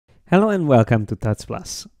Hello and welcome to Tuts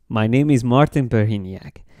Plus. My name is Martin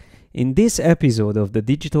Perhiniak. In this episode of the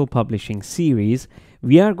Digital Publishing series,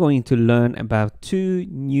 we are going to learn about two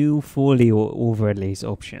new Folio overlays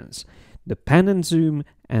options, the Pan and Zoom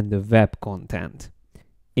and the Web Content.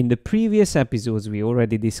 In the previous episodes, we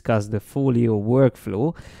already discussed the Folio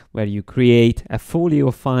workflow, where you create a Folio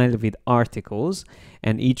file with articles,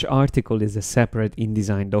 and each article is a separate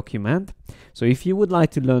InDesign document. So if you would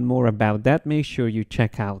like to learn more about that, make sure you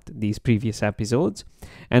check out these previous episodes.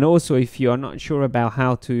 And also, if you are not sure about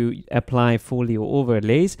how to apply Folio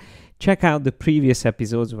overlays, check out the previous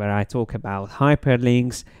episodes where I talk about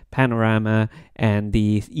hyperlinks, panorama, and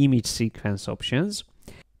the image sequence options.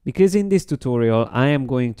 Because in this tutorial, I am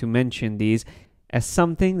going to mention these as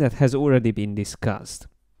something that has already been discussed.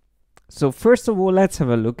 So first of all, let's have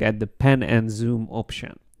a look at the Pan and Zoom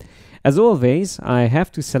option. As always, I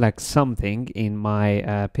have to select something in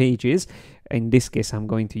my pages. In this case, I'm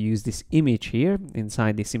going to use this image here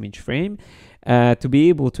inside this image frame to be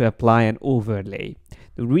able to apply an overlay.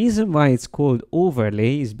 The reason why it's called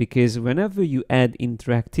overlay is because whenever you add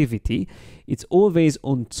interactivity, it's always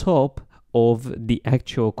on top of the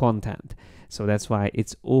actual content. So that's why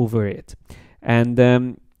it's over it.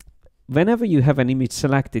 And whenever you have an image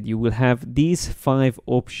selected, you will have these 5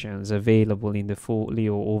 options available in the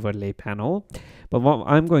Folio overlay panel. But what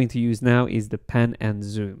I'm going to use now is the Pan and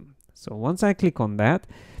Zoom. So once I click on that,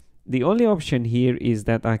 the only option here is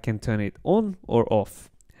that I can turn it on or off.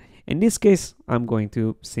 In this case, I'm going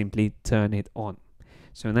to simply turn it on.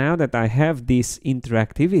 So now that I have this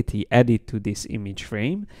interactivity added to this image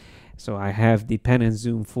frame, so I have the Pan and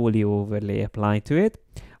Zoom Folio overlay applied to it,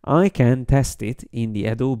 I can test it in the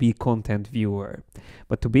Adobe Content Viewer.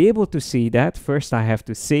 But to be able to see that, first I have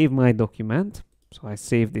to save my document. So I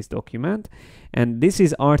save this document, and this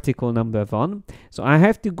is article number 1. So I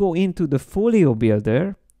have to go into the Folio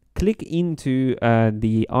Builder, click into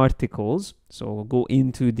the articles, so go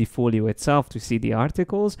into the folio itself to see the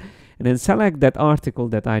articles, and then select that article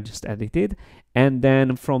that I just edited, and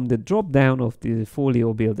then from the drop down of the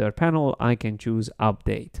Folio Builder panel, I can choose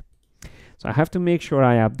Update. So I have to make sure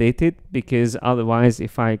I update it, because otherwise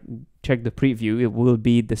if I check the preview, it will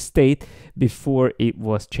be the state before it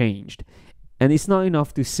was changed. And it's not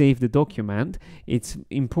enough to save the document, it's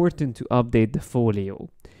important to update the folio.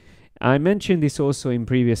 I mentioned this also in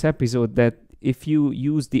previous episode that if you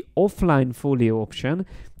use the offline folio option,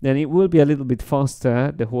 then it will be a little bit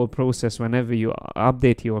faster, the whole process, whenever you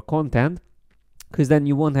update your content, because then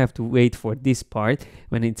you won't have to wait for this part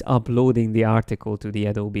when it's uploading the article to the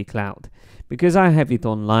Adobe Cloud. Because I have it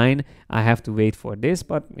online, I have to wait for this,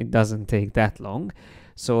 but it doesn't take that long.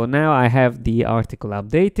 So now I have the article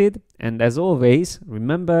updated, and as always,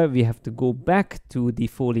 remember we have to go back to the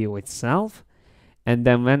folio itself. And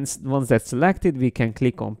then once that's selected, we can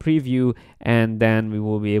click on preview, and then we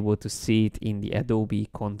will be able to see it in the Adobe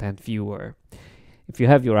Content Viewer. If you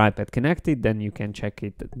have your iPad connected, then you can check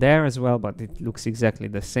it there as well, but it looks exactly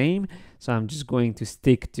the same. So I'm just going to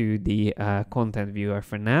stick to the Content Viewer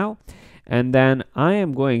for now. And then I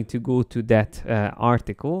am going to go to that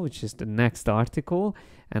article, which is the next article,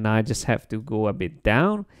 and I just have to go a bit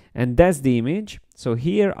down, and that's the image. So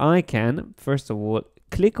here I can, first of all,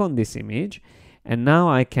 click on this image, and now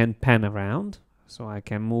I can pan around, so I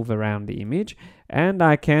can move around the image, and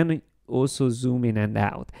I can also zoom in and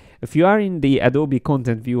out. If you are in the Adobe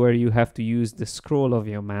Content Viewer, you have to use the scroll of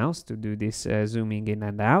your mouse to do this zooming in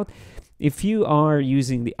and out. If you are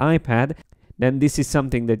using the iPad, then this is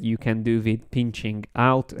something that you can do with pinching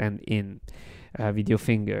out and in with your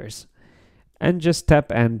fingers. And just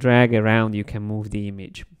tap and drag around, you can move the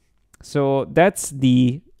image. So that's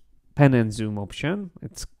the Pan and Zoom option.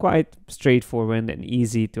 It's quite straightforward and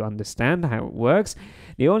easy to understand how it works.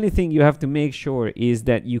 The only thing you have to make sure is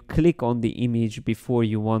that you click on the image before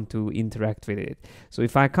you want to interact with it. So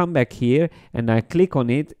if I come back here and I click on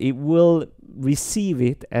it, it will receive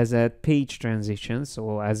it as a page transition,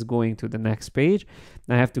 so as going to the next page.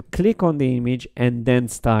 I have to click on the image and then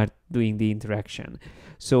start doing the interaction.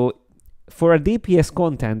 So for a DPS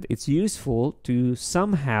content, it's useful to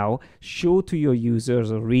somehow show to your users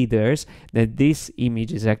or readers that this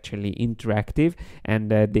image is actually interactive, and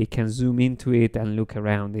that they can zoom into it and look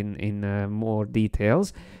around in more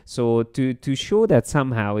details. So to show that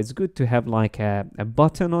somehow, it's good to have like a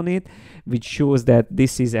button on it which shows that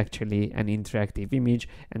this is actually an interactive image,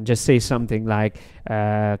 and just say something like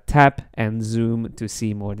tap and zoom to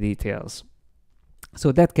see more details.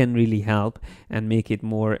 So that can really help and make it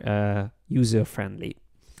more user-friendly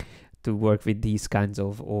to work with these kinds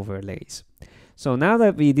of overlays. So now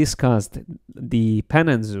that we discussed the pan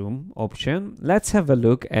and zoom option, let's have a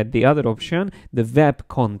look at the other option, the web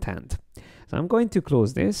content. So I'm going to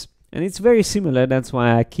close this, and it's very similar. That's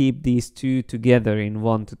why I keep these two together in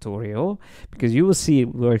one tutorial, because you will see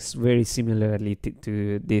it works very similarly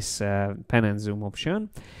to this pan and zoom option.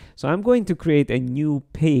 So I'm going to create a new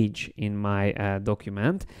page in my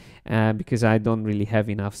document because I don't really have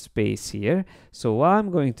enough space here. So what I'm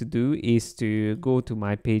going to do is to go to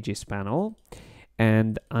my pages panel,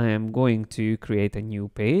 and I am going to create a new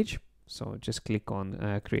page. So just click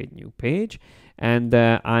on create new page, and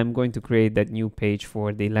I'm going to create that new page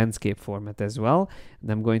for the landscape format as well.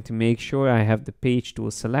 And I'm going to make sure I have the page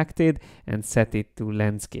tool selected and set it to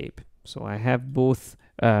landscape. So I have both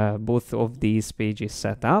of these pages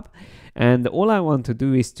set up, and all I want to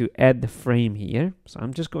do is to add the frame here. So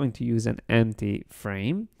I'm just going to use an empty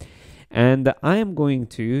frame, and I am going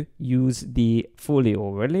to use the Folio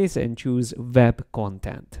overlays and choose web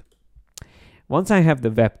content. Once I have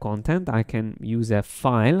the web content, I can use a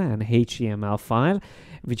file, an HTML file,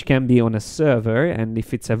 which can be on a server, and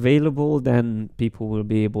if it's available, then people will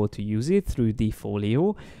be able to use it through the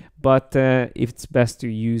Folio. But it's best to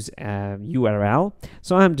use a URL.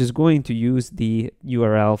 So I'm just going to use the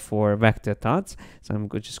URL for vector tuts. So I'm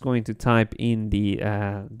just going to type in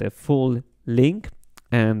the full link,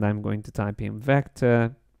 and I'm going to type in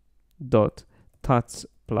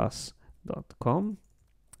vector.tutsplus.com.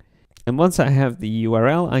 And once I have the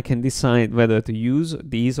URL, I can decide whether to use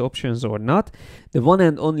these options or not. The one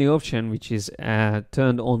and only option which is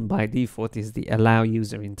turned on by default is the allow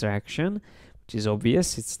user interaction, which is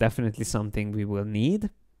obvious. It's definitely something we will need.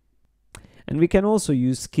 And we can also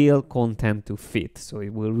use scale content to fit. So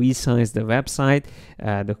it will resize the website,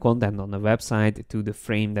 the content on the website to the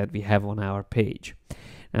frame that we have on our page.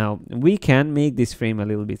 Now, we can make this frame a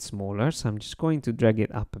little bit smaller. So I'm just going to drag it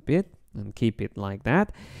up a bit and keep it like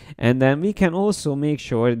that. And then we can also make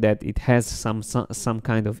sure that it has some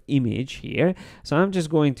kind of image here. So I'm just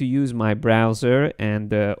going to use my browser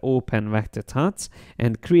and open vector tuts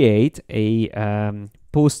and create a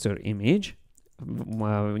poster image.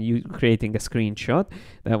 Creating a screenshot,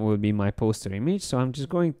 that will be my poster image. So I'm just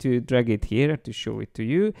going to drag it here to show it to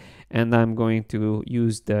you, and I'm going to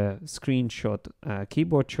use the screenshot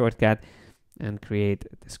keyboard shortcut and create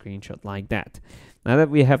the screenshot like that. Now that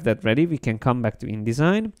we have that ready, we can come back to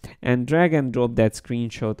InDesign and drag and drop that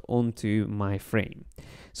screenshot onto my frame.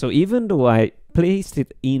 So even though I placed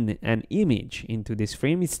it in an image into this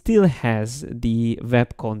frame, it still has the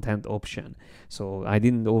web content option. So I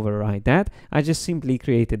didn't override that. I just simply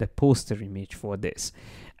created a poster image for this.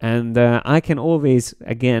 And I can always,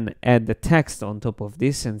 again, add the text on top of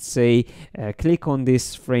this and say, click on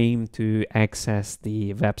this frame to access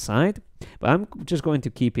the website. But I'm just going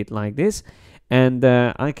to keep it like this. And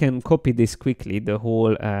I can copy this quickly, the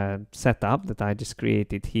whole setup that I just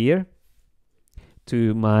created here,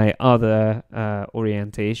 to my other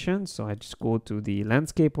orientation. So I just go to the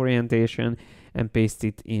landscape orientation and paste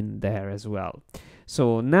it in there as well.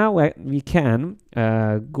 So now we can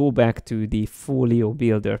go back to the Folio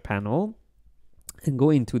Builder panel and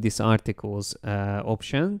go into this articles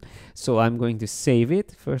option. So I'm going to save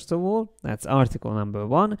it first of all. That's article number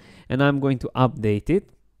 1, and I'm going to update it.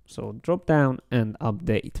 So drop down and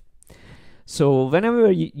update. So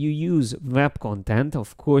whenever you use web content,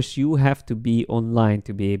 of course, you have to be online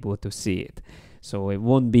to be able to see it. So it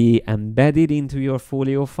won't be embedded into your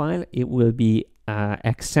Folio file. It will be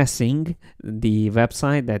accessing the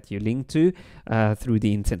website that you link to through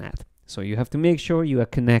the internet. So you have to make sure you are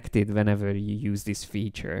connected whenever you use this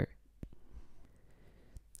feature.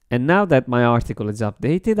 And now that my article is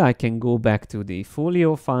updated, I can go back to the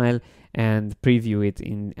Folio file and preview it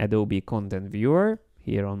in Adobe Content Viewer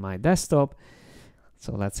here on my desktop.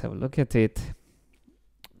 So let's have a look at it.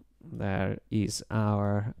 There is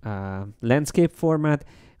our landscape format.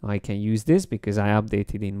 I can use this because I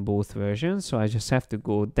updated in both versions. So I just have to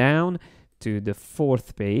go down to the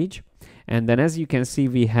 4th page. And then as you can see,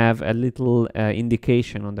 we have a little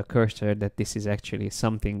indication on the cursor that this is actually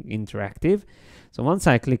something interactive. So once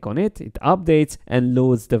I click on it, it updates and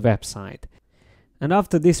loads the website. And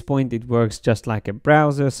after this point, it works just like a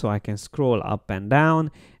browser, so I can scroll up and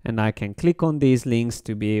down, and I can click on these links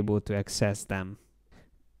to be able to access them.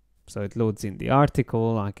 So it loads in the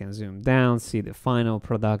article, I can zoom down, see the final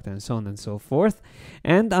product, and so on and so forth.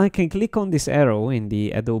 And I can click on this arrow in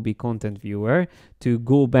the Adobe Content Viewer to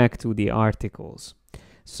go back to the articles.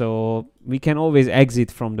 So we can always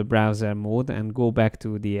exit from the browser mode and go back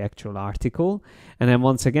to the actual article. And then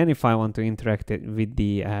once again, if I want to interact with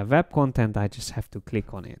the web content, I just have to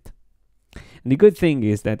click on it. And the good thing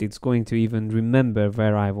is that it's going to even remember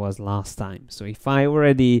where I was last time. So if I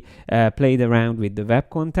already played around with the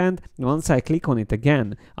web content, once I click on it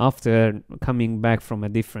again, after coming back from a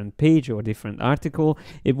different page or different article,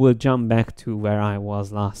 it will jump back to where I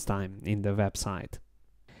was last time in the website.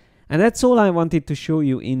 And that's all I wanted to show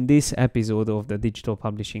you in this episode of the digital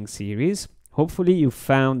publishing series. Hopefully you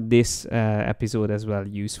found this episode as well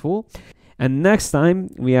useful. And next time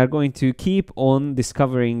we are going to keep on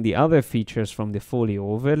discovering the other features from the Folio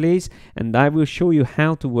overlays, and I will show you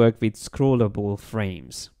how to work with scrollable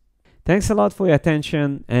frames. Thanks a lot for your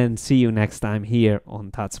attention, and see you next time here on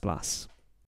Tuts Plus.